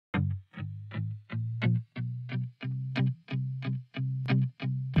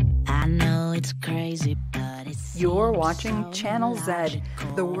I know it's crazy, but it's You're watching Channel Z,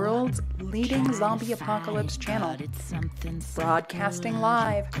 the world's leading zombie apocalypse channel, broadcasting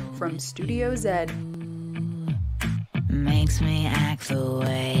live from Studio Z. Makes me act the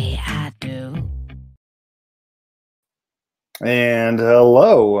way I do. And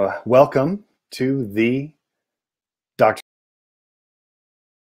hello, welcome to the Dr.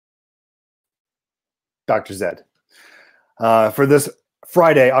 Z for this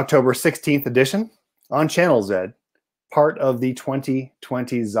Friday, October 16th edition on Channel Z, part of the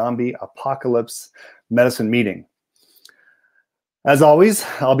 2020 Zombie Apocalypse Medicine Meeting. As always,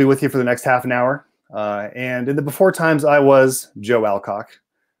 I'll be with you for the next half an hour. And in the before times, I was Joe Alcock.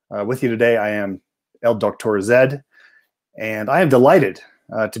 With you today, I am El Dr. Z. And I am delighted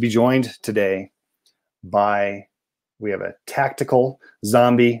to be joined today by, we have a tactical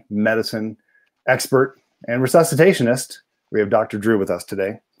zombie medicine expert and resuscitationist. We have Dr. Drew with us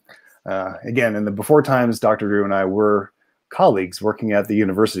today. Again, in the before times, Dr. Drew and I were colleagues working at the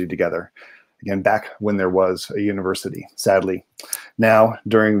university together. Again, back when there was a university, sadly. Now,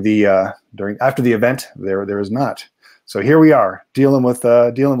 after the event, there is not. So here we are, dealing with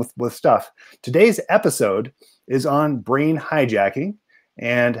stuff. Today's episode is on brain hijacking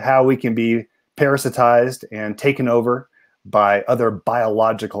and how we can be parasitized and taken over by other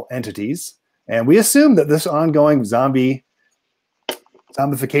biological entities. And we assume that this ongoing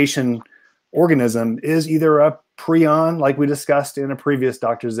zombification organism is either a prion, like we discussed in a previous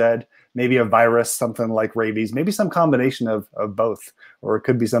Dr. Z, maybe a virus, something like rabies, maybe some combination of both, or it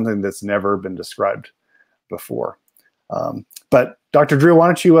could be something that's never been described before. But Dr. Drew, why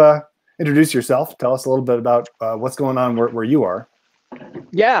don't you introduce yourself? Tell us a little bit about what's going on where you are.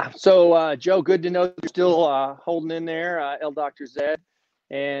 Yeah. So, Joe, good to know you're still holding in there, El Dr. Z.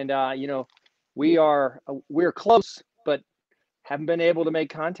 And, we're close, but haven't been able to make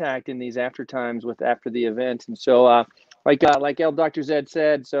contact in these after the event. And so, like El Dr. Z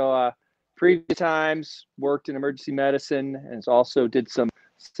said, so previous times worked in emergency medicine and also did some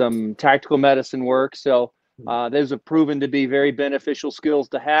tactical medicine work. So those have proven to be very beneficial skills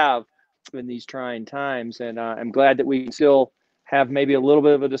to have in these trying times. And I'm glad that we can still have maybe a little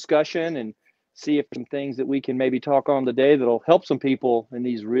bit of a discussion and see if some things that we can maybe talk on today that'll help some people in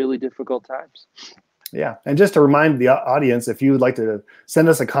these really difficult times. Yeah, and just to remind the audience, if you would like to send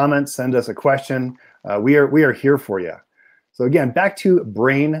us a comment, send us a question, we are here for you. So again, back to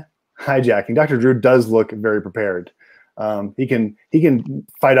brain hijacking. Dr. Drew does look very prepared. He can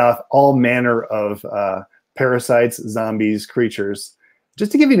fight off all manner of parasites, zombies, creatures.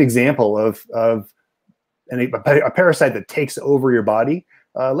 Just to give you an example of a parasite that takes over your body,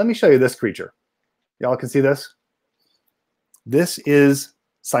 let me show you this creature. Y'all can see this? This is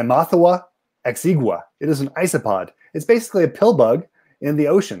Cymothua exigua. It is an isopod. It's basically a pill bug in the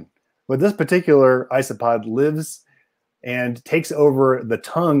ocean. But this particular isopod lives and takes over the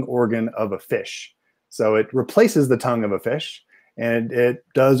tongue organ of a fish. So it replaces the tongue of a fish, and it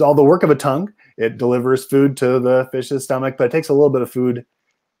does all the work of a tongue. It delivers food to the fish's stomach, but it takes a little bit of food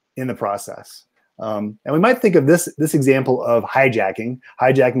in the process. And we might think of this example of hijacking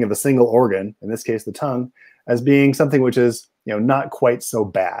of a single organ, in this case the tongue, as being something which is not quite so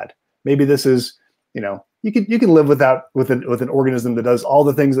bad. Maybe this is you can live with an organism that does all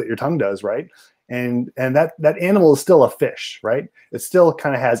the things that your tongue does, right? And that animal is still a fish, right? It still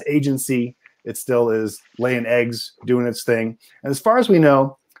kind of has agency. It still is laying eggs, doing its thing. And as far as we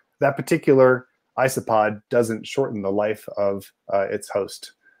know, that particular isopod doesn't shorten the life of its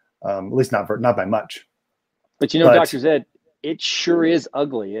host. At least not by much. But Dr. Z, it sure is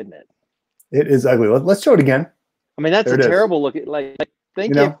ugly, isn't it? It is ugly. Let's show it again. I mean, that's a terrible look. Like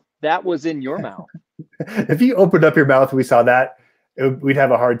think if that was in your mouth. If you opened up your mouth and we saw that, we'd have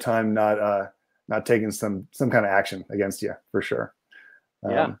a hard time not taking some kind of action against you, for sure.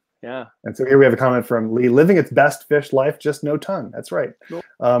 Yeah. And so here we have a comment from Lee: living its best fish life, just no tongue. That's right.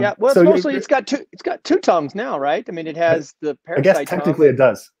 Yeah. Well, so mostly it's got two tongues now, right? I mean, it has the parasite. I guess technically it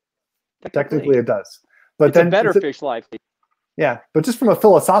does. Technically it does. But it's a better fish life. Yeah, but just from a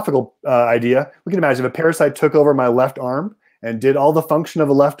philosophical idea, we can imagine if a parasite took over my left arm and did all the function of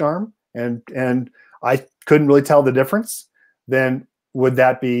a left arm, and I couldn't really tell the difference, then would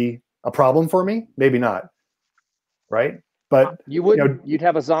that be a problem for me? Maybe not, right? But you would. You'd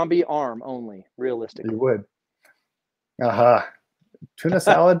have a zombie arm only, realistically. You would. Tuna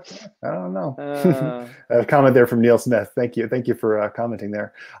salad? I don't know. A comment there from Neil Smith. Thank you for commenting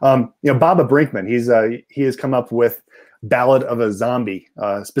there. Baba Brinkman. He has come up with Ballad of a Zombie,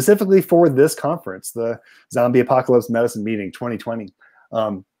 specifically for this conference, the Zombie Apocalypse Medicine Meeting 2020.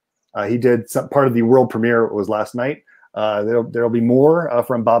 He did some part of the world premiere was last night. There'll be more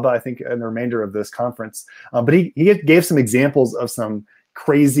from Baba, I think, in the remainder of this conference. But he gave some examples of some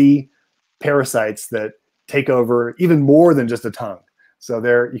crazy parasites that take over even more than just a tongue. So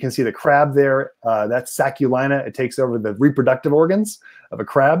there you can see the crab there. That's Saculina. It takes over the reproductive organs of a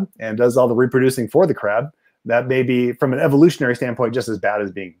crab and does all the reproducing for the crab. That may be, from an evolutionary standpoint, just as bad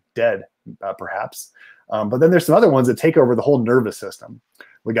as being dead, perhaps. But then there's some other ones that take over the whole nervous system.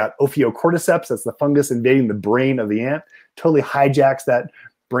 We got Ophiocordyceps. That's the fungus invading the brain of the ant. Totally hijacks that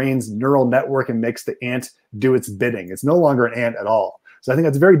brain's neural network and makes the ant do its bidding. It's no longer an ant at all. So I think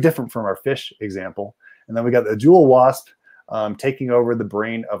that's very different from our fish example. And then we got the jewel wasp taking over the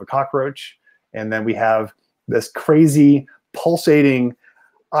brain of a cockroach. And then we have this crazy pulsating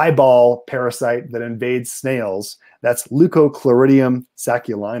eyeball parasite that invades snails. That's Leucochloridium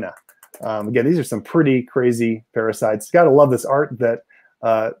saculina. Again, these are some pretty crazy parasites. You got to love this art that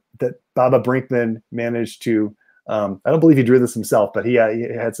that Baba Brinkman managed to. I don't believe he drew this himself, but he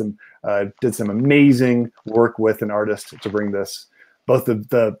had some did some amazing work with an artist to bring this, both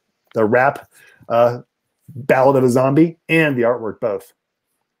the rap Ballad of a Zombie and the artwork both.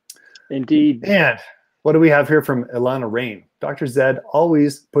 Indeed. And what do we have here from Ilana Rain? Dr. Zed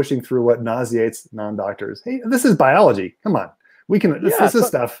always pushing through what nauseates non-doctors. Hey, this is biology. Come on, we can. This is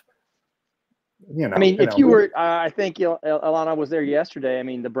stuff. You know, I mean, if you were, I think Ilana was there yesterday. I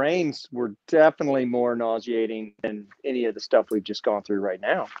mean, the brains were definitely more nauseating than any of the stuff we've just gone through right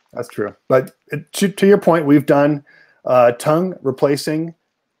now. That's true. But to your point, we've done tongue replacing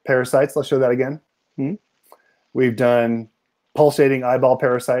parasites. Let's show that again. Hmm? We've done pulsating eyeball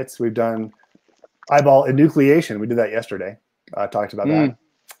parasites. We've done eyeball enucleation. We did that yesterday. Talked about that.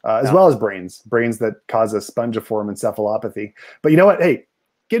 As well as brains that cause a spongiform encephalopathy. But you know what? Hey,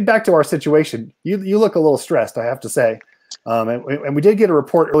 get back to our situation. You look a little stressed, I have to say. And we did get a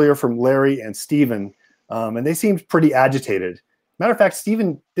report earlier from Larry and Stephen, and they seemed pretty agitated. Matter of fact,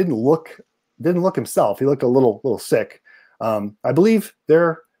 Stephen didn't look himself. He looked a little sick. I believe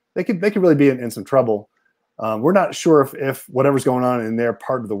they could really be in some trouble. We're not sure if whatever's going on in their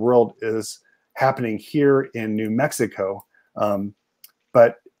part of the world is happening here in New Mexico.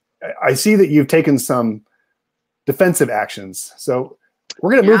 But I see that you've taken some defensive actions. So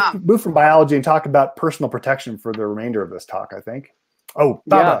we're going to move from biology and talk about personal protection for the remainder of this talk, I think. Oh,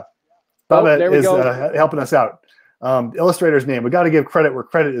 Baba. Baba is helping us out. Illustrator's name. We got to give credit where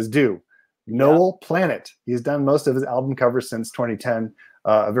credit is due. Noel Planet. He's done most of his album covers since 2010.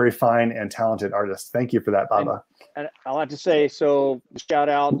 A very fine and talented artist. Thank you for that, Baba. And I'll have to say, so shout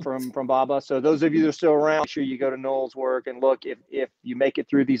out from Baba. So those of you that are still around, make sure you go to Noel's work and look. If you make it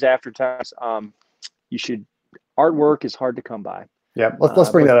through these after times, you should. Artwork is hard to come by. Yeah, let's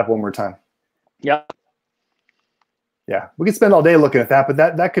bring that up one more time. Yeah. Yeah, we could spend all day looking at that, but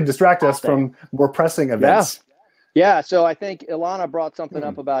that could distract us from more pressing events. Yeah, so I think Ilana brought something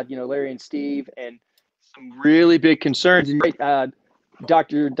up about, Larry and Steve and some really big concerns. And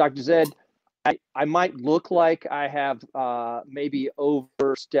Dr. Zed, I might look like I have maybe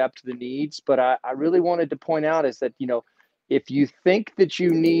overstepped the needs, but I really wanted to point out is that, if you think that you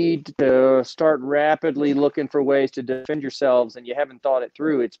need to start rapidly looking for ways to defend yourselves and you haven't thought it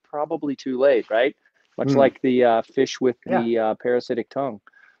through, it's probably too late, right? Much like the fish with the parasitic tongue.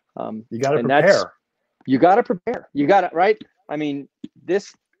 You got to prepare. You got to prepare. You got to, right? I mean,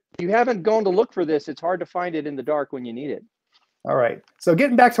 if you haven't gone to look for this, it's hard to find it in the dark when you need it. All right. So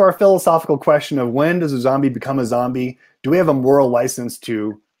getting back to our philosophical question of when does a zombie become a zombie? Do we have a moral license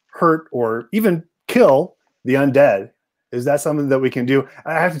to hurt or even kill the undead? Is that something that we can do?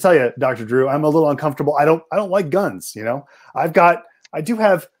 I have to tell you, Dr. Drew, I'm a little uncomfortable. I don't like guns. I do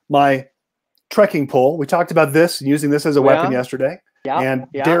have my trekking pole. We talked about this and using this as a weapon yesterday. Yeah. And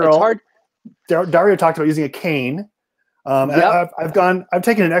Dario talked about using a cane. And I've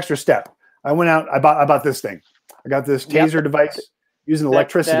taken an extra step. I went out, I bought this thing. I got this taser device using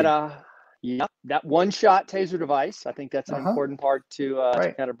electricity. That one-shot taser device. I think that's an important part to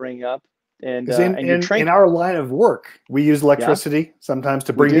kind of bring up. And in our line of work, we use electricity sometimes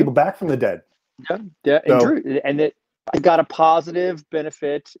to bring people back from the dead. And it got a positive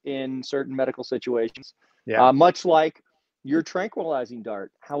benefit in certain medical situations. Much like your tranquilizing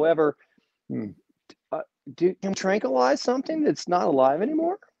dart. However, can you tranquilize something that's not alive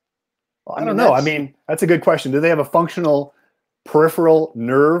anymore? Well, I don't know. I mean, that's a good question. Do they have a functional peripheral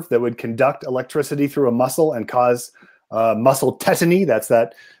nerve that would conduct electricity through a muscle and cause muscle tetany? That's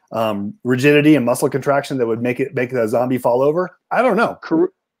that rigidity and muscle contraction that would make the zombie fall over? I don't know.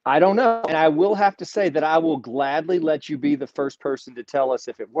 I don't know. And I will have to say that I will gladly let you be the first person to tell us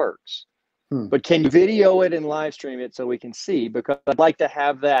if it works. But can you video it and live stream it so we can see? Because I'd like to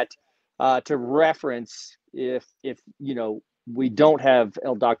have that to reference if you know we don't have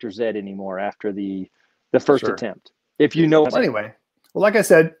El Dr. Z anymore after the first Sure. attempt. If you know. Well, anyway, well, like I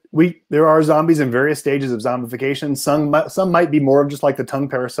said, there are zombies in various stages of zombification. Some might be more of just like the tongue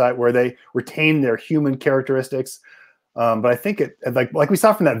parasite, where they retain their human characteristics. But I think like we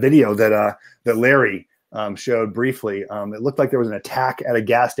saw from that video that Larry showed briefly, it looked like there was an attack at a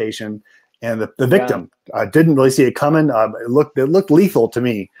gas station, and the victim didn't really see it coming. It looked lethal to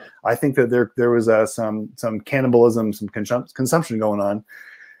me. I think that there was some cannibalism, some consumption going on.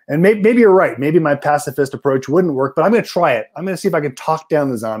 And maybe you're right. Maybe my pacifist approach wouldn't work, but I'm going to try it. I'm going to see if I can talk down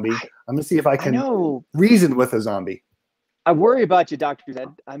the zombie. I'm going to see if I can reason with a zombie. I worry about you, Dr. Zed.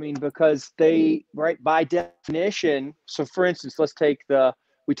 I mean, because right, by definition, so for instance, let's take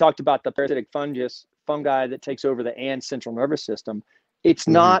we talked about the parasitic fungi that takes over the ant central nervous system. It's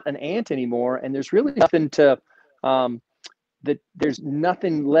not an ant anymore, and there's really nothing there's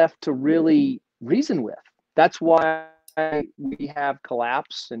nothing left to really reason with. That's why we have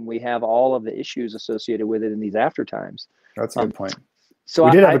collapse and we have all of the issues associated with it in these after times. That's a good point. So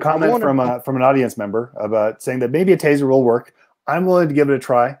we did have a comment from an audience member about saying that maybe a taser will work. I'm willing to give it a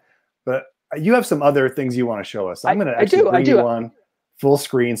try, but you have some other things you want to show us. I'm going to actually bring you on full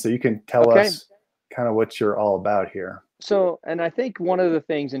screen so you can tell us kind of what you're all about here. So, and I think one of the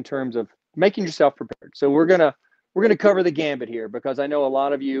things in terms of making yourself prepared. So we're gonna cover the gambit here, because I know a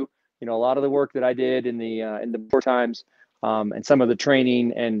lot of you, a lot of the work that I did in the before times, and some of the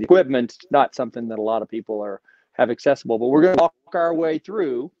training and the equipment, not something that a lot of people have accessible. But we're going to walk our way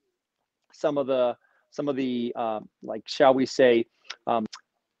through some of the like, shall we say,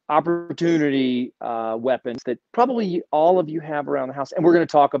 opportunity weapons that probably all of you have around the house. And we're going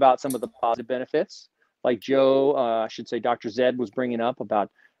to talk about some of the positive benefits, like Joe, I should say Dr. Zed was bringing up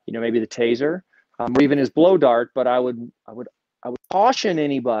about, maybe the taser, or even his blow dart. But I would caution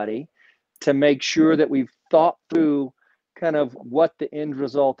anybody to make sure that we've thought through kind of what the end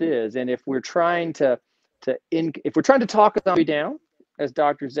result is. And if we're trying to talk a zombie down, as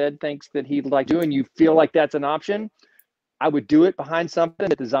Dr. Zed thinks that he'd like to do, and you feel like that's an option, I would do it behind something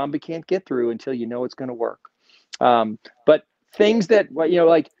that the zombie can't get through until you know it's going to work. But things that,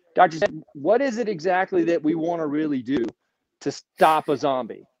 like Dr. Zed, what is it exactly that we want to really do to stop a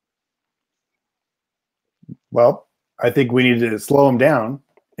zombie? Well, I think we need to slow them down,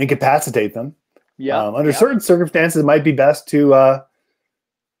 incapacitate them. Yeah. Under certain circumstances, it might be best to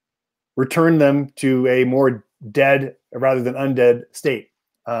return them to a more dead rather than undead state.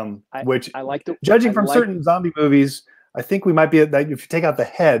 Judging from certain zombie movies, I think we might be that if you take out the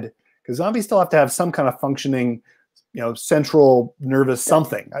head, because zombies still have to have some kind of functioning, central nervous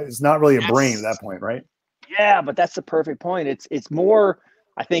something. It's not really a brain at that point, right? Yeah, but that's the perfect point. It's more,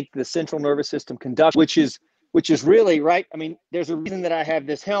 I think, the central nervous system conduct, which is really right. I mean, there's a reason that I have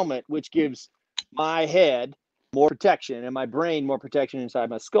this helmet, which gives my head more protection and my brain more protection inside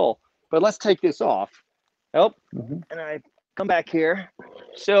my skull. But let's take this off. And I come back here.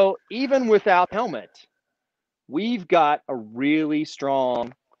 So even without helmet, we've got a really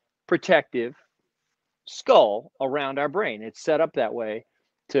strong protective skull around our brain. It's set up that way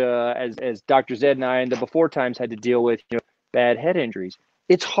to, as Dr. Zed and I in the before times had to deal with, bad head injuries.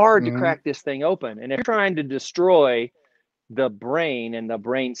 It's hard to crack this thing open. And if you're trying to destroy the brain and the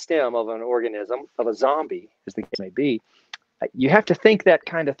brain stem of an organism, of a zombie, as the case may be, you have to think that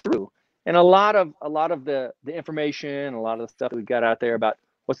kind of through. And a lot of the information, a lot of the stuff that we've got out there about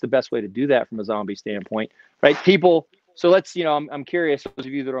what's the best way to do that from a zombie standpoint, right? People, so let's, I'm curious, those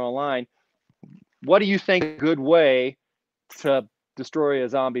of you that are online, what do you think a good way to destroy a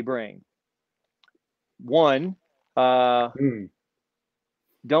zombie brain? One,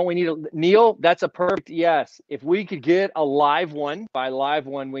 don't we need Neil? That's a perfect yes. If we could get a live one, by live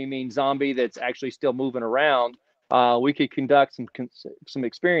one we mean zombie that's actually still moving around, we could conduct some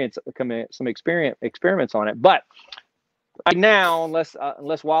experiments on it. But right now,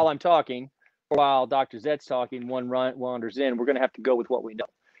 unless while I'm talking, or while Dr. Zed's talking, one wanders in, we're going to have to go with what we know.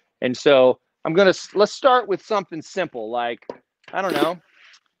 And so let's start with something simple, like, I don't know,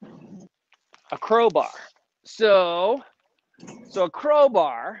 a crowbar. So a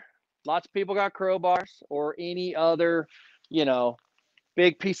crowbar, lots of people got crowbars or any other,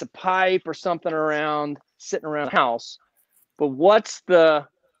 big piece of pipe or something sitting around the house. But what's the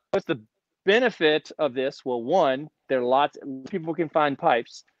benefit of this? Well, one, there are lots of people can find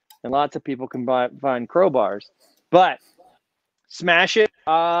pipes and lots of people can find crowbars, but smash it.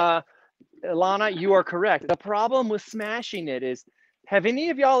 Ilana, you are correct. The problem with smashing it is, have any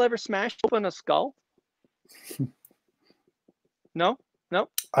of y'all ever smashed open a skull? No.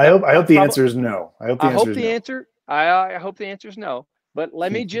 I hope the answer is no. I hope the answer is no. I hope the answer is no. But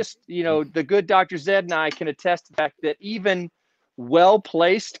let me just, the good Dr. Zed and I can attest to the fact that even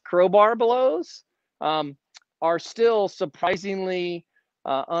well-placed crowbar blows are still surprisingly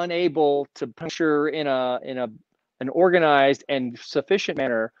unable to puncture in an organized and sufficient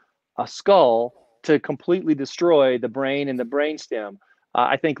manner a skull to completely destroy the brain and the brainstem.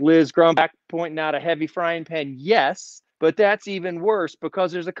 I think Liz Grumbach pointing out a heavy frying pan, yes, but that's even worse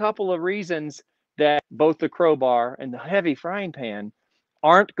because there's a couple of reasons that both the crowbar and the heavy frying pan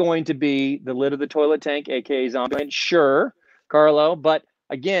aren't going to be the lid of the toilet tank, aka zombie. Sure, Carlo, but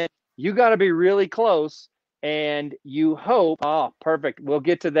again, you got to be really close, and you hope. Oh, perfect. We'll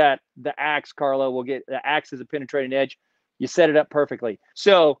get to that. The axe, Carlo. We'll get the axe as a penetrating edge. You set it up perfectly.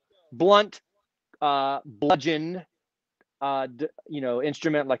 So blunt, bludgeon,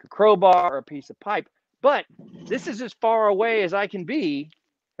 instrument like a crowbar or a piece of pipe. But this is as far away as I can be,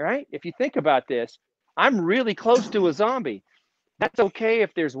 right? If you think about this, I'm really close to a zombie. That's okay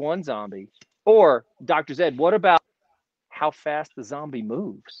if there's one zombie. Or, Dr. Zed, what about how fast the zombie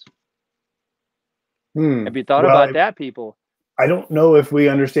moves? Have you thought about that, people? I don't know if we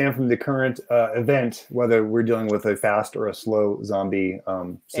understand from the current event whether we're dealing with a fast or a slow zombie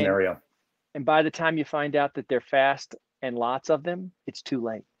scenario. And by the time you find out that they're fast and lots of them, it's too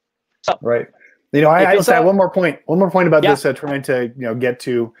late. So, right. I just have one more point about this, trying to, get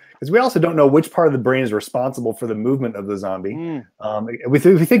to, because we also don't know which part of the brain is responsible for the movement of the zombie. We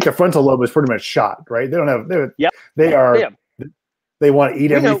think the frontal lobe is pretty much shot, right? They don't have, they want to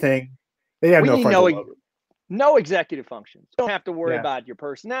eat everything. They have no frontal lobe. No executive functions. You don't have to worry about your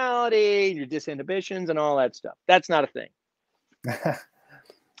personality, your disinhibitions, and all that stuff. That's not a thing.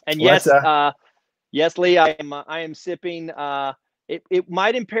 And yes, Lee, I am sipping. It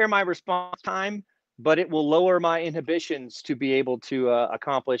might impair my response time, but it will lower my inhibitions to be able to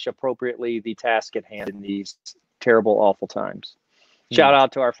accomplish appropriately the task at hand in these terrible, awful times. Shout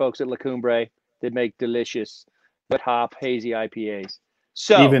out to our folks at La Cumbre. They make delicious wet hop hazy IPAs.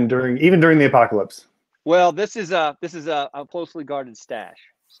 So even during the apocalypse. Well, this is a closely guarded stash.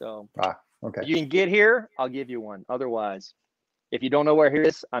 So okay. If you can get here, I'll give you one. Otherwise, if you don't know where here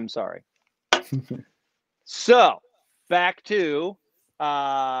is, I'm sorry. So back to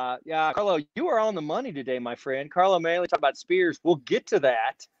Carlo, you are on the money today, my friend. Carlo mainly talked about spears. We'll get to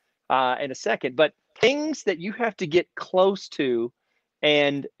that in a second, but things that you have to get close to,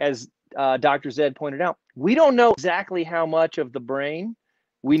 and as Dr. Zed pointed out, we don't know exactly how much of the brain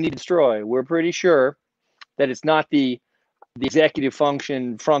we need to destroy. We're pretty sure that it's not the executive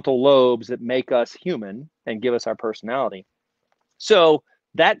function frontal lobes that make us human and give us our personality. So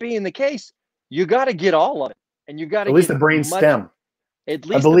that being the case, you got to get all of it, and you got to at least the brain stem. At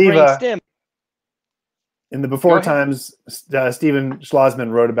least the brain stem. In the before times, Stephen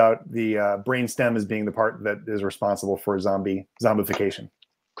Schlossman wrote about the brain stem as being the part that is responsible for zombification.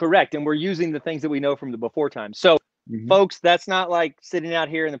 Correct, and we're using the things that we know from the before times. So, folks, that's not like sitting out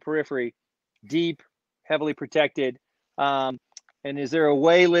here in the periphery, deep, heavily protected. And is there a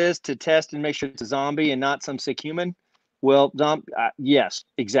way, Liz, to test and make sure it's a zombie and not some sick human? Well, yes,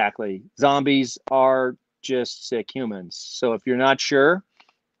 exactly. Zombies are just sick humans. So if you're not sure,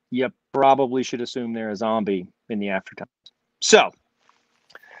 you probably should assume they're a zombie in the aftertimes. So,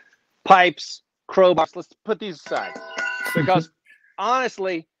 pipes, crowbars, let's put these aside. Because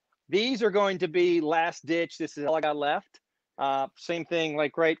honestly, these are going to be last ditch. This is all I got left. Same thing,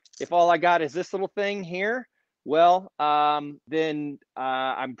 like, right, if all I got is this little thing here, well, then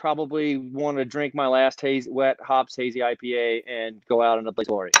I'm probably want to drink my last wet hops hazy IPA and go out in a blaze of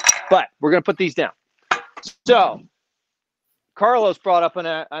glory. But we're going to put these down. So Carlos brought up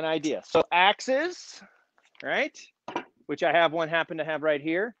an idea. So axes, right, which I happen to have right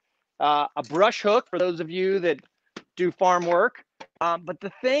here. A brush hook for those of you that do farm work. But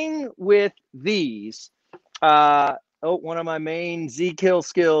the thing with these, one of my main Z-kill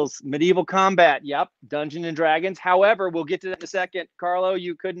skills, medieval combat. Yep, Dungeons and Dragons. However, we'll get to that in a second. Carlo,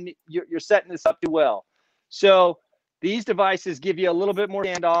 you're setting this up too well. So these devices give you a little bit more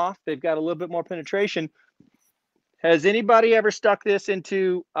standoff. They've got a little bit more penetration. Has anybody ever stuck this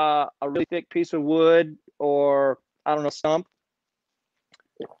into a really thick piece of wood or, I don't know, stump?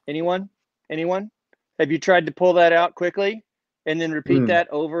 Anyone? Have you tried to pull that out quickly and then repeat that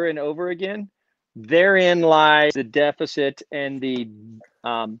over and over again? Therein lies the deficit and the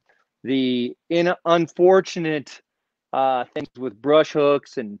unfortunate things with brush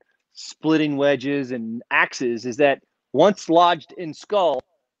hooks and splitting wedges and axes, is that once lodged in skull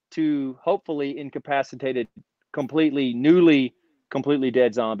to hopefully incapacitated, completely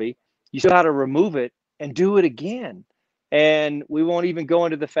dead zombie, you still have to remove it and do it again. And we won't even go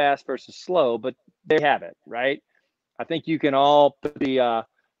into the fast versus slow, but there you have it, right? I think you can all put the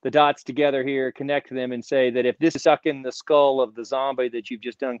dots together here, connect them, and say that if this is stuck in the skull of the zombie that you've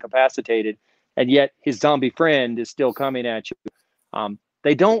just incapacitated, and yet his zombie friend is still coming at you,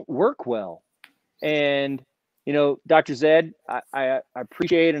 they don't work well. And you know, Dr. Zed, I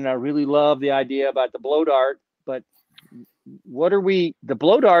appreciate and I really love the idea about the blow dart, but the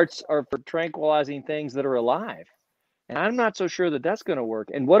blow darts are for tranquilizing things that are alive. And I'm not so sure that that's going to work.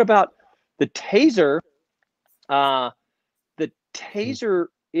 And what about the taser? The taser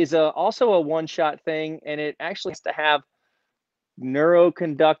is also a one-shot thing, and it actually has to have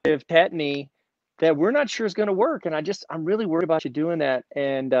neuroconductive tetany that we're not sure is going to work. And I'm really worried about you doing that.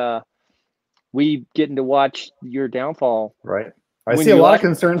 And we getting to watch your downfall. Right. I see a lot of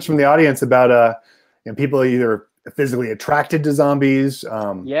concerns from the audience about people either physically attracted to zombies.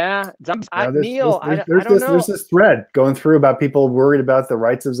 Yeah. Neil, I don't know. There's this thread going through about people worried about the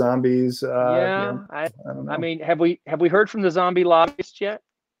rights of zombies. I don't know. I mean, have we heard from the zombie lobbyists yet?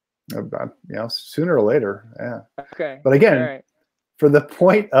 Sooner or later. Yeah. Okay. But again, for the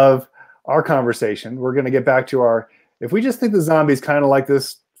point of our conversation, we're going to get back to if we just think the zombie's kind of like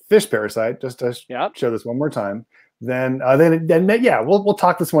this fish parasite, just to show this one more time, then we'll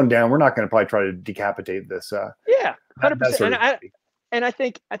talk this one down. We're not going to probably try to decapitate this. 100%. And I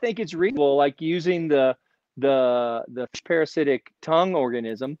think it's reasonable, like using the fish parasitic tongue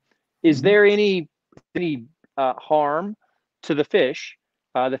organism. Is there any harm to the fish?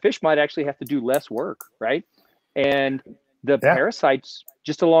 The fish might actually have to do less work, right? And the parasites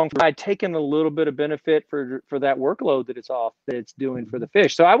just alongside taking a little bit of benefit for that workload that it's doing for the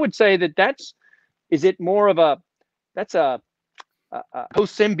fish. So I would say is it more of a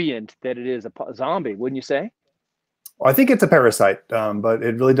co-symbiont that it is a zombie, wouldn't you say? Well, I think it's a parasite, but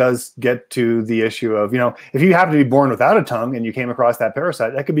it really does get to the issue of, if you happen to be born without a tongue and you came across that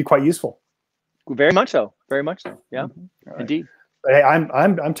parasite, that could be quite useful. Very much so. Very much so. Yeah, right. Indeed. But hey,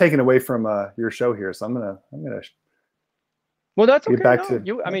 I'm taking away from your show here, so I'm gonna. Well, that's okay. Get back to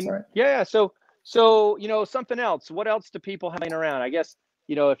you. I mean, right. Yeah. So something else. What else do people have laying around? I guess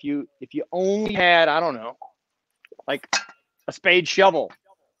if you only had, I don't know, like a spade shovel,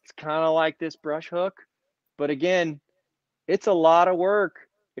 it's kind of like this brush hook, but again, it's a lot of work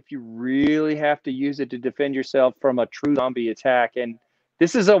if you really have to use it to defend yourself from a true zombie attack. And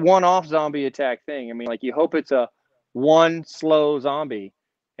this is a one-off zombie attack thing. I mean, like, you hope it's a one slow zombie,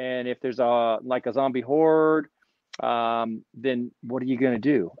 and if there's a zombie horde, then what are you going to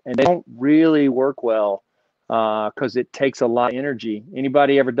do? And they don't really work well because it takes a lot of energy.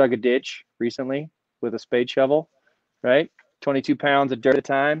 Anybody ever dug a ditch recently with a spade shovel? Right, 22 pounds of dirt at a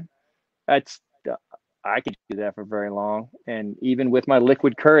time. I could do that for very long. And even with my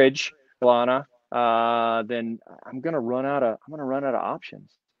liquid courage, Lana, then I'm gonna run out of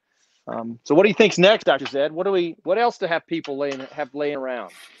options. So what do you think's next, Dr. Zed? What else to have people laying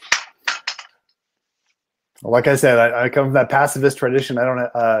around? Well, like I said, I come from that pacifist tradition. I don't.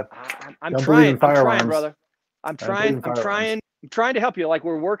 I'm trying, brother. I'm trying to help you. Like,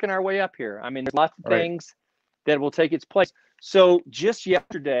 we're working our way up here. I mean, there's lots of things that will take its place. So just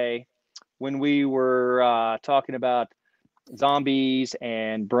yesterday, when we were talking about zombies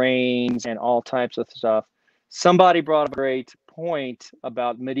and brains and all types of stuff, somebody brought up a great point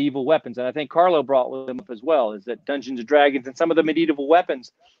about medieval weapons. And I think Carlo brought them up as well, is that Dungeons and Dragons and some of the medieval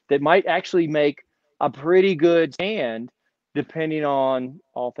weapons that might actually make a pretty good stand, depending on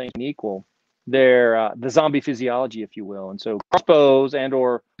all things equal, the zombie physiology, if you will. And so crossbows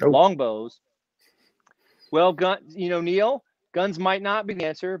or longbows, well, Neil, guns might not be the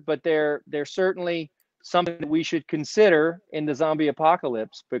answer, but they're certainly something that we should consider in the zombie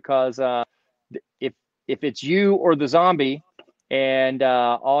apocalypse, because if it's you or the zombie and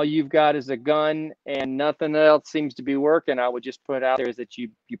all you've got is a gun and nothing else seems to be working, I would just put out there is that you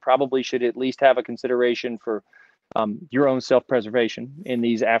probably should at least have a consideration for your own self-preservation in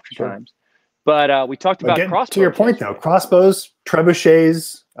these after times. But we talked about crossbows. To your point, though, crossbows,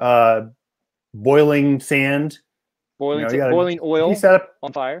 trebuchets, boiling sand, boiling oil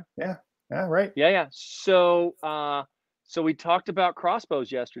on fire. Yeah, right. Yeah. So we talked about crossbows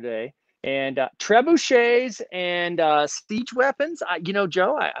yesterday, and trebuchets and siege weapons.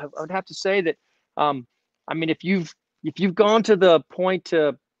 Joe, I would have to say that, I mean, if you've gone to the point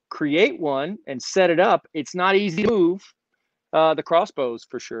to create one and set it up, it's not easy to move. The crossbows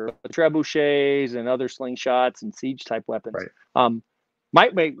for sure, the trebuchets and other slingshots and siege type weapons,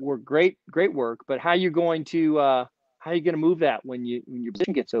 might make great work. But how are you going to move that when your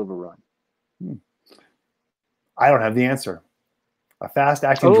position gets overrun? I don't have the answer. A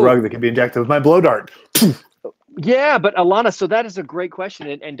fast-acting drug that can be injected with my blow dart. Yeah, but Alana, so that is a great question,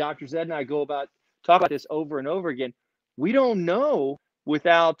 and Dr. Zed and I talk about this over and over again. we don't know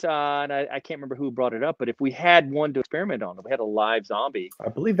without, and I can't remember who brought it up, but if we had one to experiment on, if we had a live zombie, I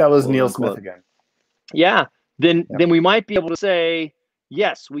believe that was quote Neil unquote, Smith again. yeah, then Yep. we might be able to say,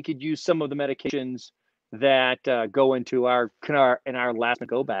 yes, we could use some of the medications that go into our last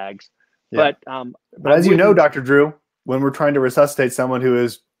go bags. Yeah. But as you know, Dr. Drew, when we're trying to resuscitate someone who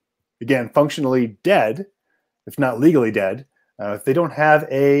is, again, functionally dead, if not legally dead, if they don't have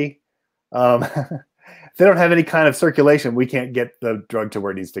a if they don't have any kind of circulation, we can't get the drug to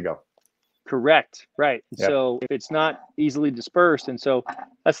where it needs to go. Correct. Right. Yep. So if it's not easily dispersed, and so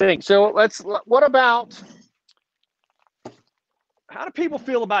that's the thing. So what about, how do people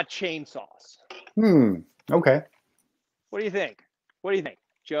feel about chainsaws? Okay. What do you think? What do you think,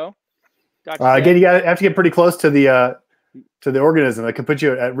 Joe? Again, you have to get pretty close to the organism. That could put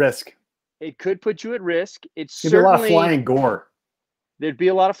you at risk. It could put you at risk. It's There'd be a lot of flying gore. There'd be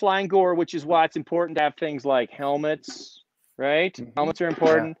a lot of flying gore, which is why it's important to have things like helmets, right? Mm-hmm. Helmets are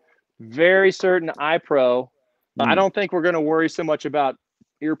important. Yeah. Very certain eye pro. I don't think we're going to worry so much about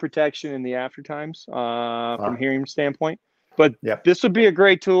ear protection in the after times from hearing standpoint. But this would be a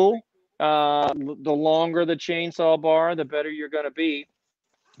great tool. The longer the chainsaw bar, the better you're going to be.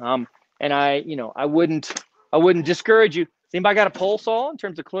 And I wouldn't discourage you. Has anybody got a pole saw in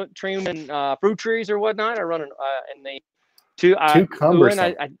terms of trimming fruit trees or whatnot? I run too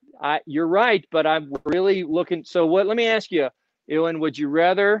cumbersome. You're right, but I'm really looking. So let me ask you, Ewan, would you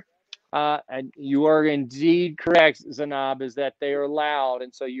rather? And you are indeed correct, Zanab, is that they are loud,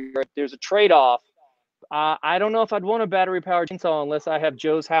 and so there's a trade-off. I don't know if I'd want a battery-powered chainsaw unless I have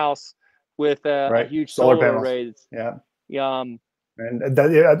Joe's house with a huge solar array. Yeah. And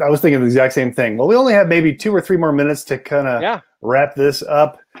I was thinking the exact same thing. Well, we only have maybe 2 or 3 more minutes to kind of wrap this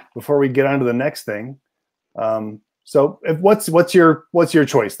up before we get on to the next thing. So what's your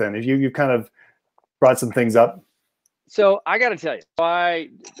choice then? If you kind of brought some things up. So I got to tell you,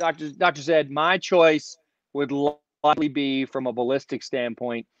 Dr. Zed, my choice would likely be, from a ballistic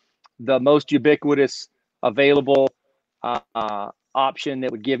standpoint, the most ubiquitous available option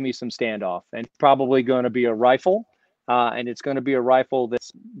that would give me some standoff, and probably going to be a rifle. And it's going to be a rifle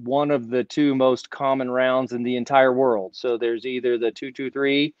that's one of the 2 most common rounds in the entire world. So there's either the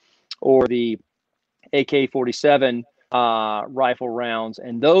 .223 or the AK-47 rifle rounds,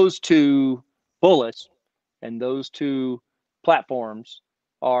 and those 2 bullets and those 2 platforms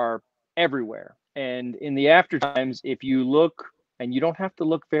are everywhere. And in the after times, if you look, and you don't have to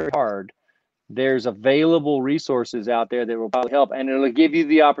look very hard, there's available resources out there that will probably help, and it'll give you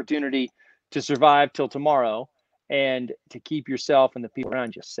the opportunity to survive till tomorrow and to keep yourself and the people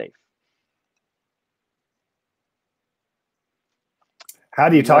around you safe. How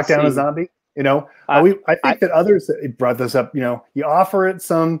do you talk down a zombie? I think that others brought this up. You offer it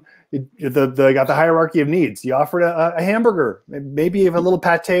some. They got the hierarchy of needs. You offer it a hamburger, maybe even a little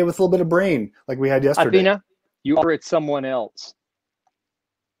pate with a little bit of brain, like we had yesterday. Athena, you offer it someone else.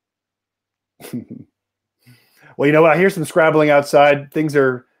 Well, you know what? I hear some scrabbling outside. Things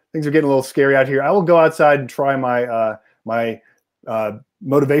are getting a little scary out here. I will go outside and try my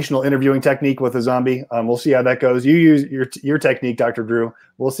motivational interviewing technique with a zombie. We'll see how that goes. You use your technique, Dr. Drew.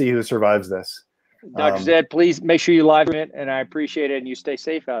 We'll see who survives this. Dr. Zed, please make sure you live it, and I appreciate it, and you stay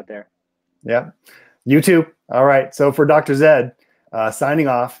safe out there. Yeah, you too. All right. So for Dr. Zed, signing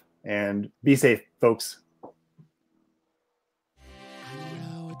off, and be safe, folks.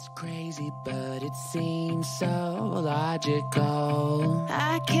 It's crazy, but it seems so logical.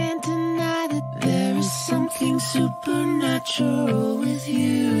 I can't deny that there is something supernatural with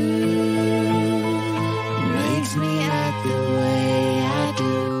you. Makes me act the way